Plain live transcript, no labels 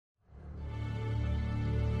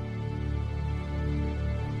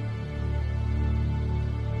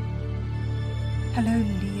Hello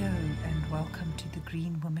Leo, and welcome to the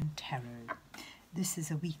Green Woman Tarot. This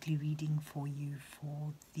is a weekly reading for you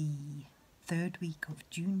for the third week of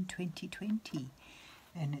June 2020,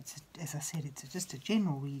 and it's, as I said, it's just a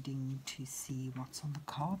general reading to see what's on the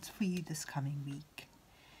cards for you this coming week,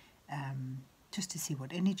 just to see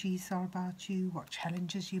what energies are about you, what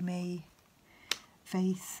challenges you may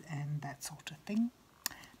face, and that sort of thing.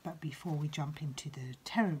 But before we jump into the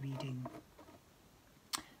tarot reading,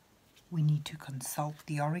 we need to consult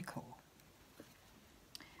the oracle.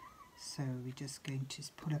 So we're just going to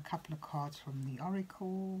pull a couple of cards from the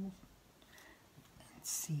oracle and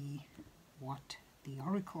see what the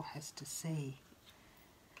oracle has to say.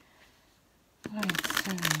 Right,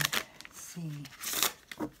 so let's see.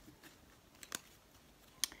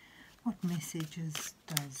 What messages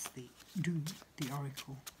does the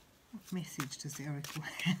oracle? What message does the oracle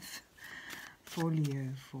have for Leo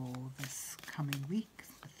for this coming week,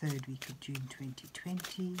 the third week of June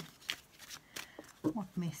 2020? What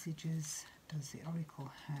messages does the oracle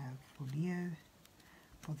have for Leo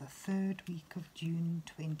for the third week of June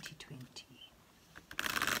 2020?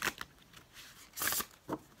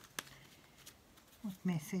 What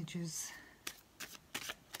messages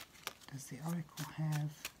does the oracle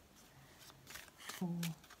have for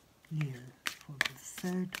Leo for the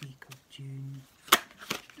third week of June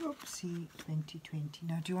 2020.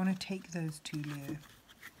 Now, do you want to take those two, Leo?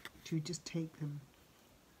 Do you just take them?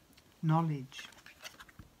 Knowledge.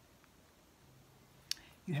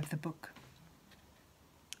 You have the book.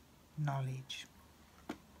 Knowledge.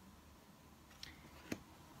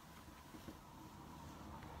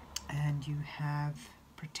 And you have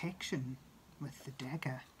protection with the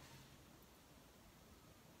dagger.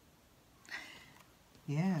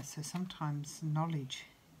 Yeah, so sometimes knowledge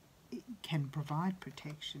it can provide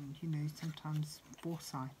protection. You know, sometimes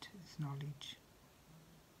foresight is knowledge.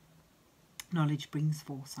 Knowledge brings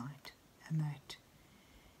foresight, and that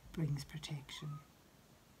brings protection.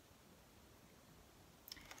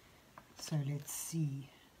 So let's see.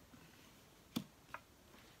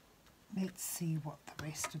 Let's see what the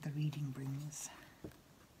rest of the reading brings.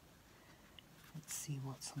 Let's see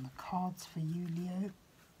what's on the cards for you, Leo,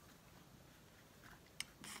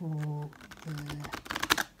 for the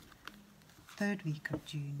third week of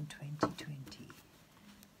June 2020.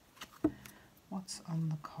 What's on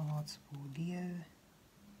the cards for Leo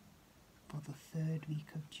for the third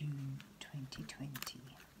week of June 2020?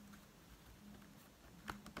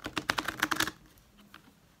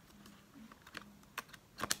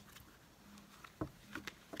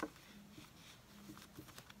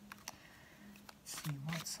 Let's see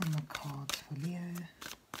what's on the cards for Leo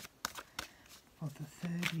for the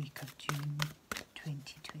third week of June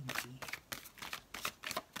 2020.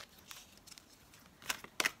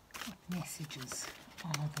 What messages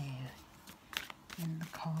are there in the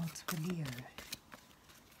cards for Leo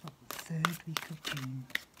for the third week of June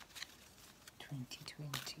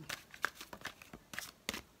 2020?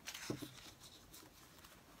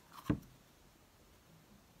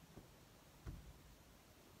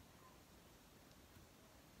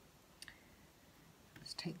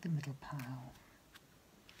 Let's take the middle pile.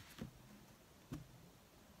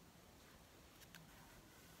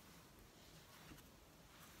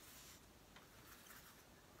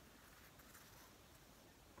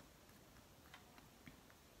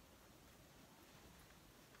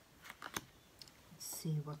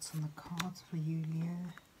 See what's on the cards for you,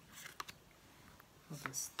 Leo, for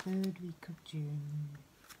this third week of June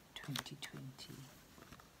 2020.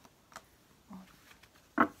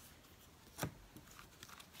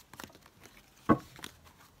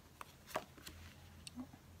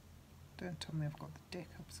 Don't tell me I've got the deck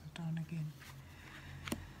upside down again.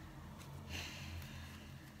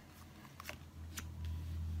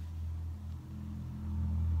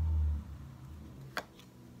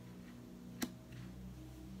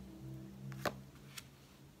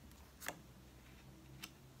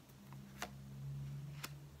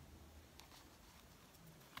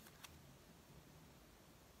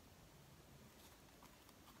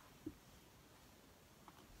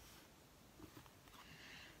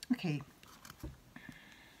 Okay.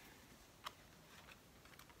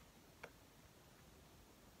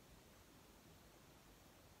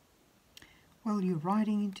 Well, you're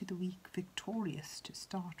riding into the week victorious to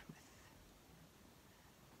start with.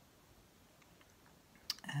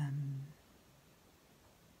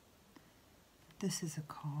 This is a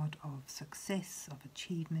card of success, of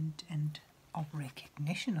achievement, and of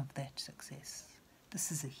recognition of that success.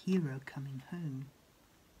 This is a hero coming home.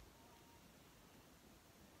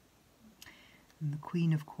 And the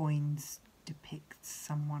Queen of Coins depicts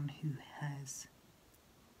someone who has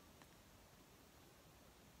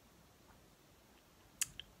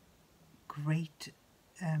great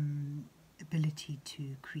ability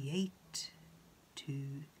to create,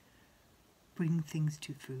 to bring things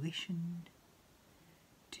to fruition,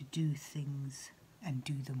 to do things and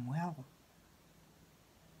do them well.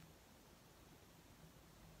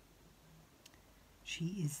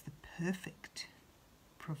 She is the perfect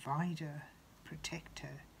provider,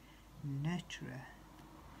 protector, nurturer.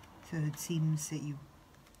 So it seems that you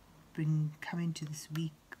come into this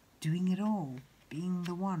week doing it all, being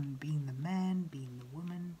the one, being the man, being the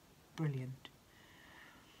woman. Brilliant.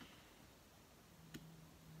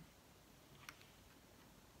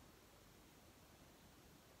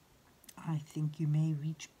 I think you may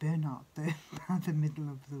reach burnout though by the middle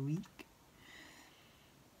of the week.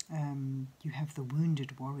 You have the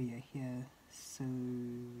wounded warrior here, so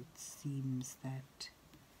it seems that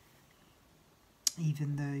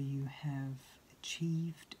even though you have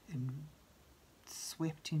achieved and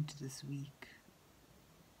swept into this week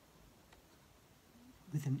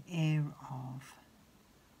with an air of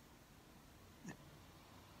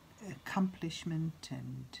accomplishment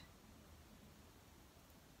and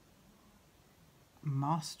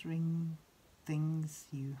mastering things,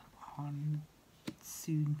 you are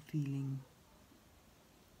soon feeling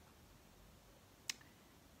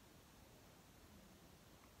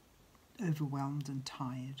overwhelmed and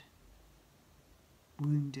tired,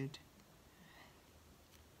 wounded,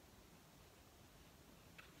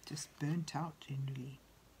 just burnt out generally.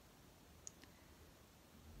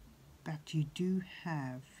 But you do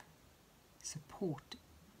have support,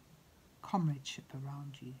 comradeship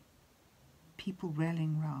around you, people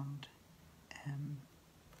rallying round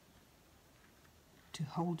to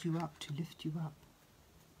hold you up, to lift you up.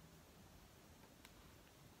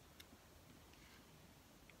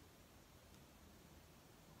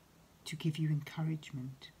 To give you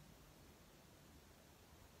encouragement.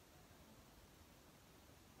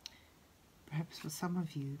 Perhaps for some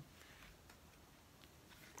of you,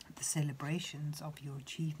 the celebrations of your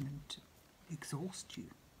achievement exhaust you.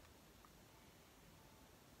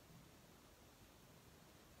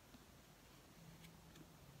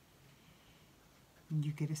 And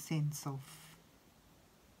you get a sense of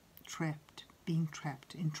being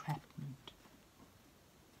trapped, entrapment.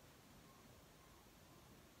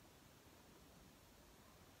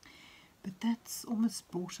 But that's almost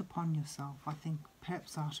brought upon yourself, I think,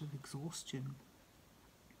 perhaps out of exhaustion.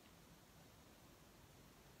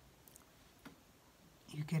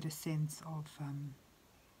 You get a sense of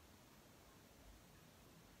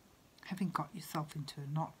having got yourself into a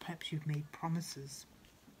knot. Perhaps you've made promises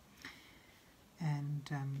and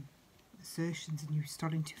assertions, and you're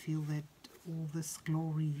starting to feel that all this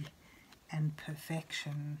glory and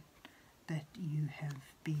perfection that you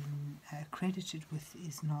have been credited with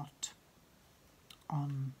is not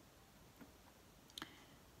on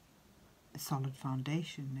a solid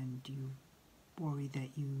foundation, and you worry that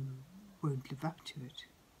you won't live up to it.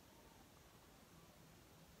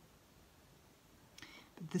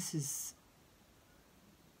 But this is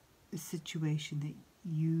a situation that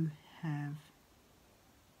you have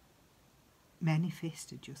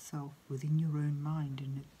manifested yourself within your own mind,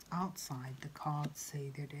 and it's outside. The cards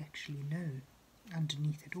say that actually no,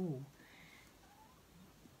 underneath it all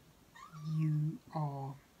you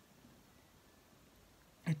are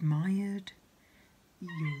admired,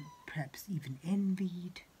 you're perhaps even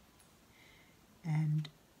envied, and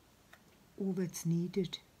all that's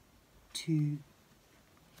needed to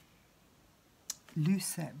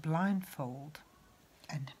loose that blindfold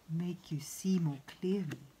and make you see more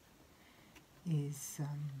clearly is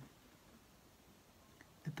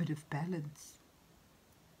a bit of balance,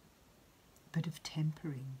 a bit of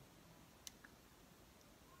tempering.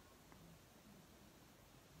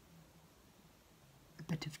 A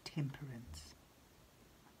bit of temperance.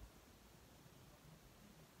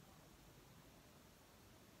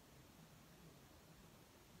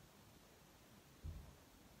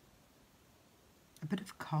 A bit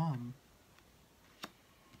of calm.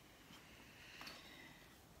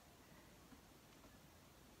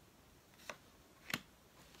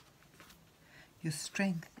 Your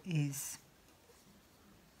strength is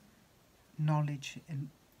knowledge, and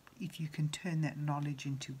if you can turn that knowledge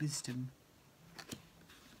into wisdom,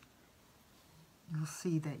 you'll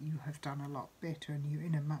see that you have done a lot better and you're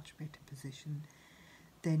in a much better position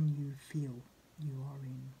than you feel you are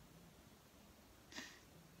in.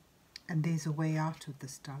 And there's a way out of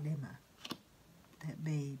this dilemma that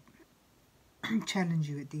may challenge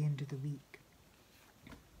you at the end of the week.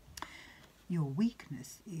 Your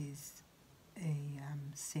weakness is a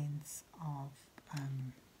sense of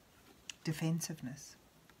defensiveness,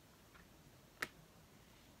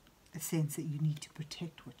 a sense that you need to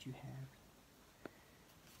protect what you have.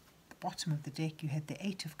 bottom of the deck you had the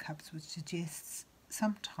Eight of Cups, which suggests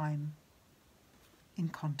some time in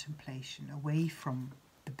contemplation, away from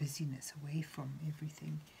the busyness, away from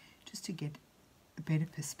everything, just to get a better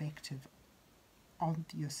perspective on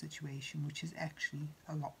your situation, which is actually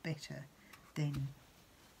a lot better than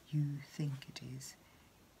you think it is.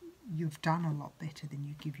 You've done a lot better than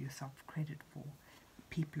you give yourself credit for.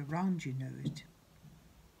 People around you know it.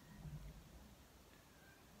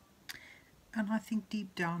 And I think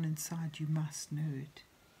deep down inside you must know it.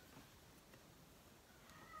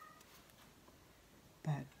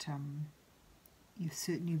 But you've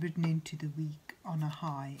certainly ridden into the week on a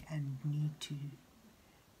high and need to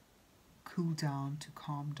cool down, to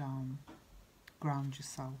calm down, ground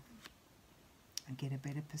yourself and get a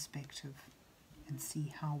better perspective and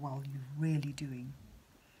see how well you're really doing,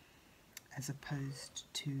 as opposed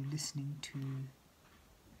to listening to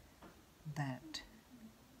that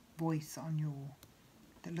voice on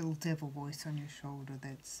the little devil voice on your shoulder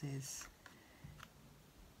that says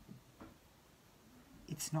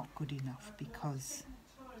it's not good enough, because,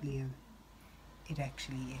 Leo, it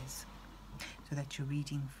actually is. So that's your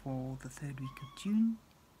reading for the 3rd week of June.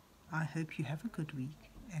 I hope you have a good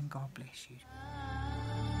week and God bless you.